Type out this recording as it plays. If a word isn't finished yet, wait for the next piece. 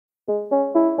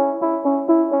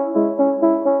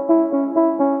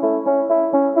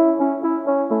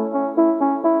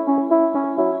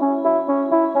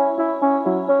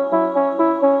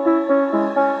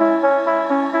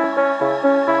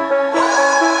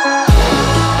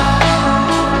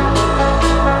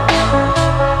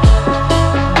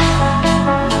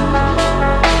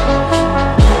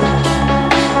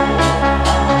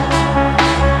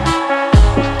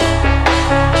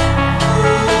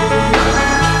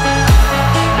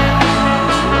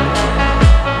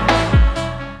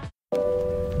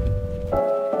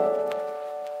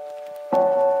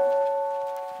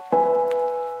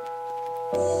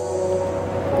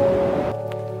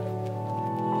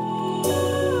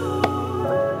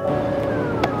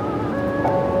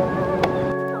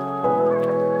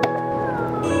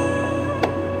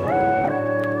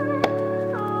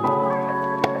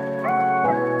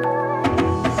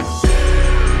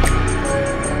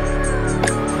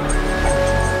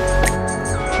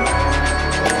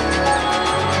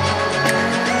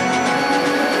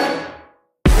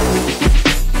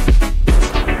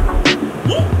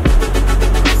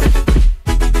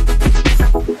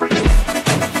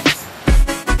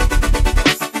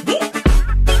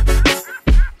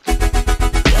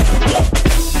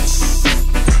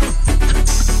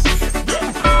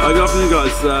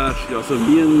Yeah, so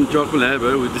me and Jock we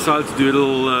decided to do a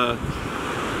little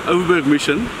overberg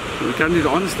mission. We're currently at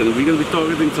Arniston and we're going to be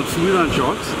targeting some smooth-line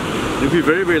sharks. And if we're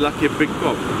very, very lucky, a big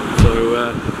carp.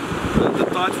 So the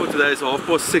tide for today is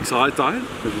 6:30 high tide,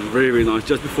 which is very, very nice,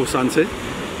 just before sunset.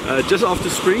 Just after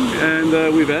spring,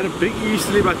 and we've had a big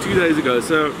easterly about 2 days ago.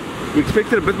 So we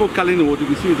expected a bit more colour in the water.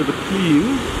 You can see it's a bit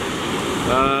clean.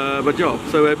 But yeah,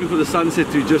 so happy for the sunset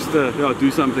to just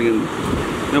do something. And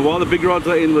now while the big rods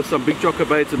are in with some big chocker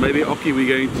baits and maybe Oki, we're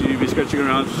going to be scratching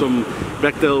around for some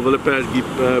blacktail, villipers, keep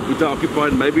Buddha occupied,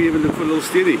 and maybe even look for a little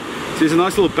steady. So there's a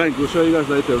nice little bank, we'll show you guys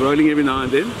later, rolling every now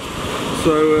and then.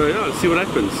 So yeah, let's see what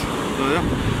happens. So yeah.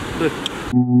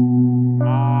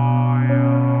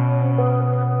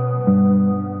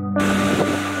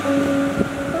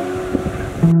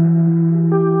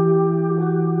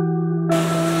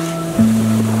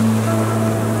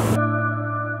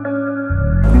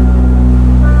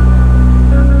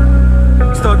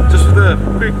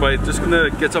 Quick bait, just gonna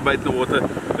get some bait in the water.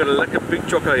 We've got a lekka big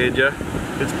chocker head here.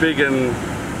 It's big and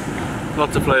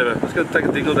lots of flavour. Just gonna take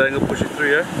a dingle dangle, push it through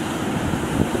here.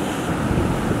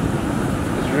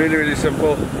 It's really, really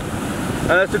simple.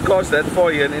 And I have to cast that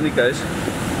far here in any case.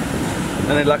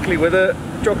 And then luckily with the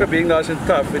chocker being nice and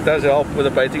tough, it does help with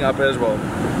the baiting up as well.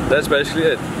 That's basically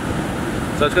it.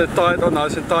 So it's gonna tie it on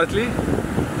nice and tightly.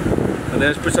 And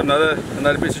then just put another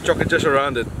piece of chocker just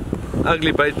around it.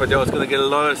 Ugly bait, but yeah, it's going to get a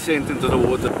lot of scent into the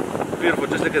water. Beautiful,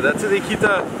 just look at that. That's the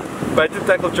Nikita bait and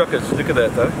tackle chockers. Look at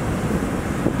that, huh?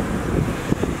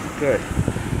 Okay.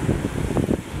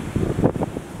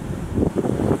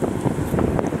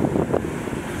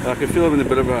 I can feel I'm in a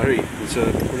bit of a hurry. It's a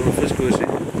bit of a fish pussy.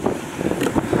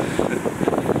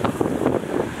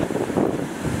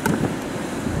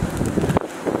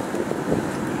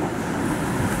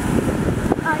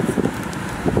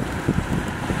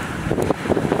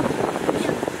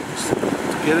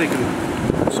 Yeah, they can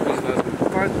squeeze nice and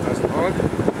tight, nice and hard.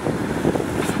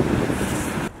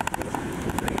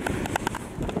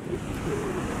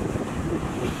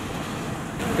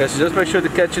 Okay, so just make sure to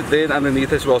catch it then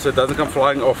underneath as well so it doesn't come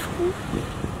flying off.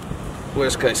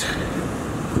 Worst case.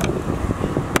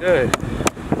 Okay.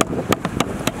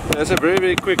 That's a very,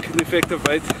 very quick and effective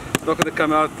bait. It's not going to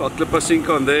come out. I'll clip a sink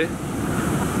on there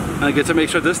and get some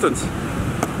extra distance.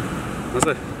 That's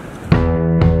it.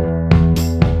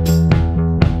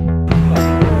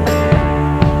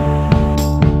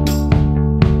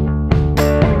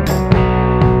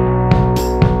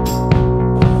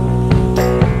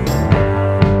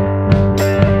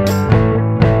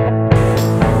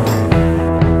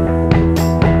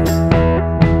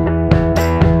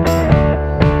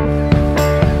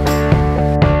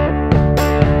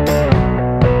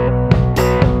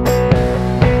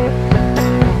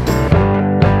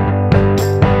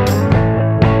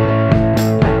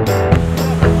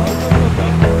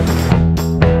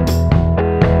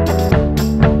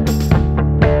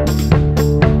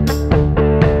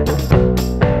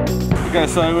 Okay,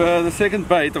 so the second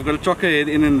bait, I've got a chocker head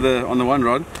in the on the one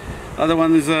rod. The other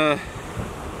one is a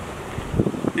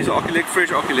Oki,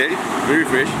 fresh Oki, very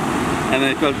fresh, and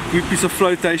it's got a good piece of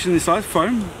flotation inside,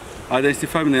 foam, high density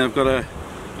foam, and then I've got a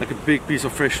big piece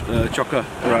of fresh chocker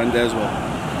around there as well.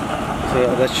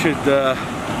 So that should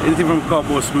anything from carp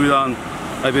or smooth on,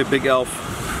 maybe a big elf.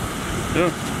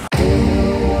 Yeah.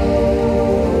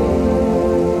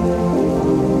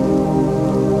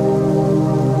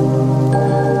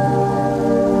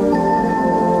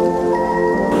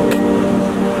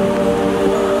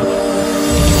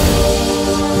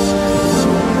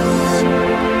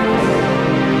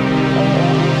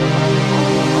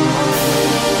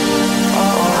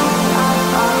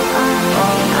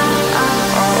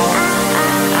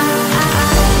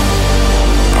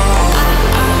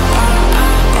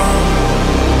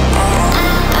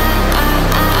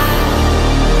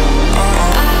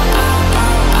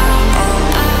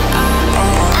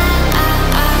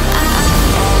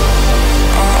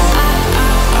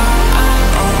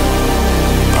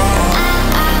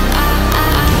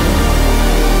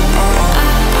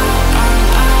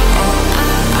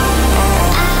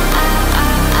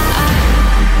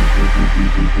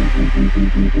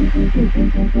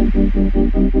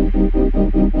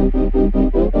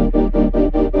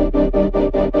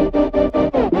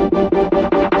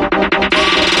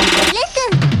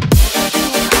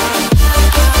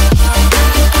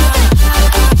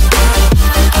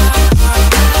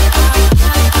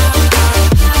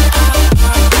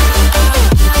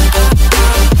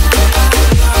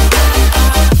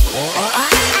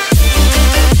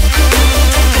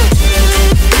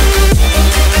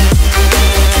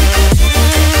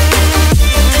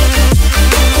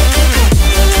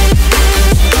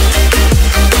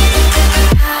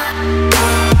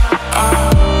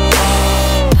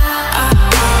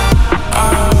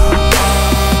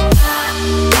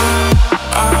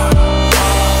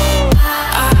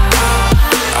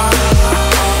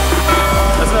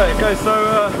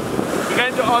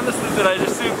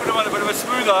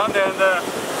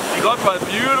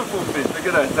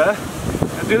 that,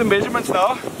 and do the measurements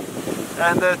now,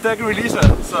 and tag and release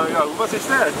it. So yeah, hoe was het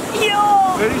sterk?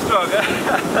 Ja! Very strong, hè?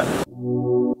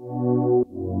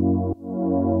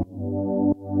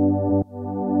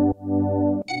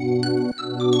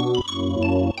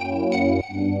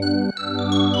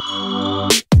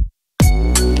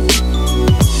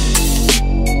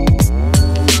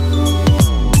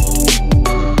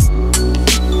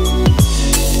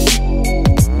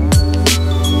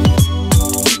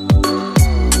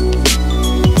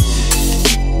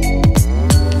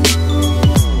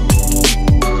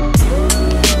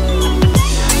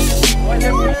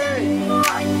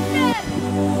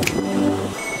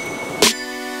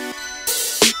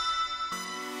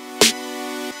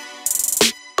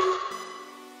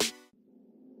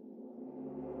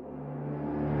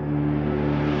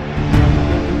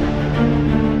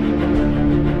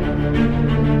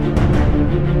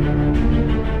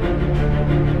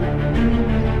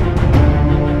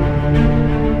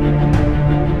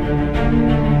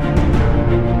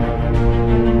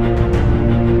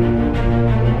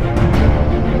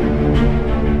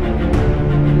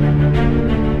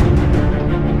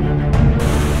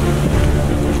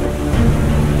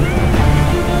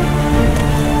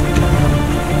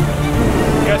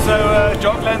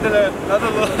 Jock landed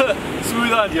another little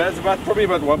smooth on here. It's probably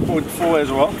about 1.4 as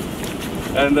well,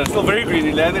 and still very green.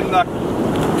 He landed in like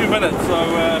 2 minutes, so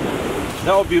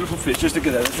they are beautiful fish. Just look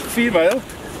at that. It's a female.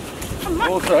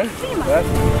 Also,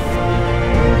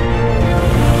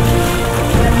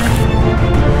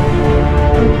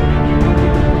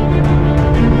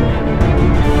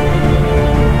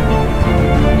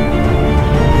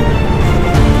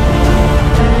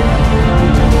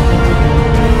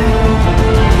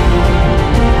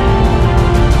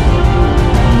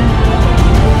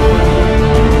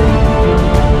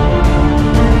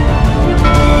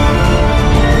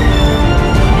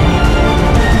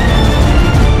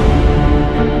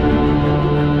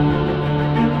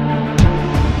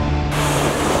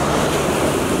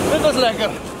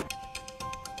 lekker.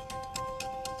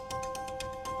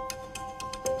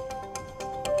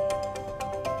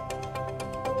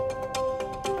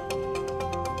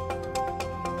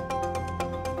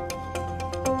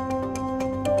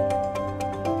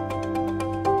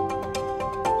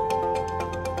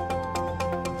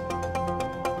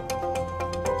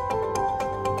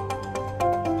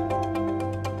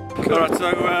 Alright, so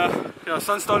yeah,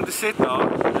 sun's starting to set now,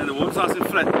 and the water's nice and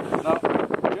flat. Now,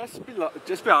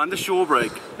 just behind the shore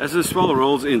break, as the swell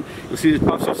rolls in, you'll see the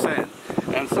puffs of sand.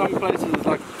 And some places it's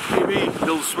like every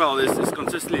little swell is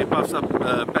consistently puffs up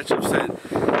patch of sand.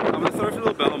 I'm going to throw a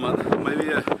little bellman,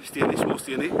 maybe a steenie, small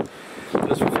steenie,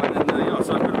 just for fun. And yeah,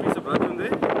 so I've got a piece of blood in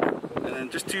there, and then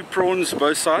just 2 prawns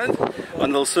both sides on a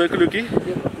little circle hooky.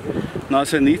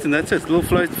 Nice and neat, and that's it. A little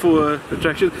float for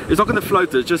attraction. It's not going to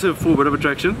float, it's just for a bit of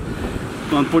attraction.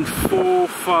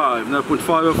 1.45, no,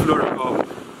 0.5 of fluorocarbon.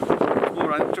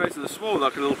 Trace of the small,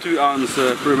 like a little 2-ounce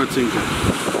pyramid sinker.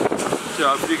 So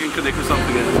hopefully you can connect with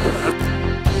something else.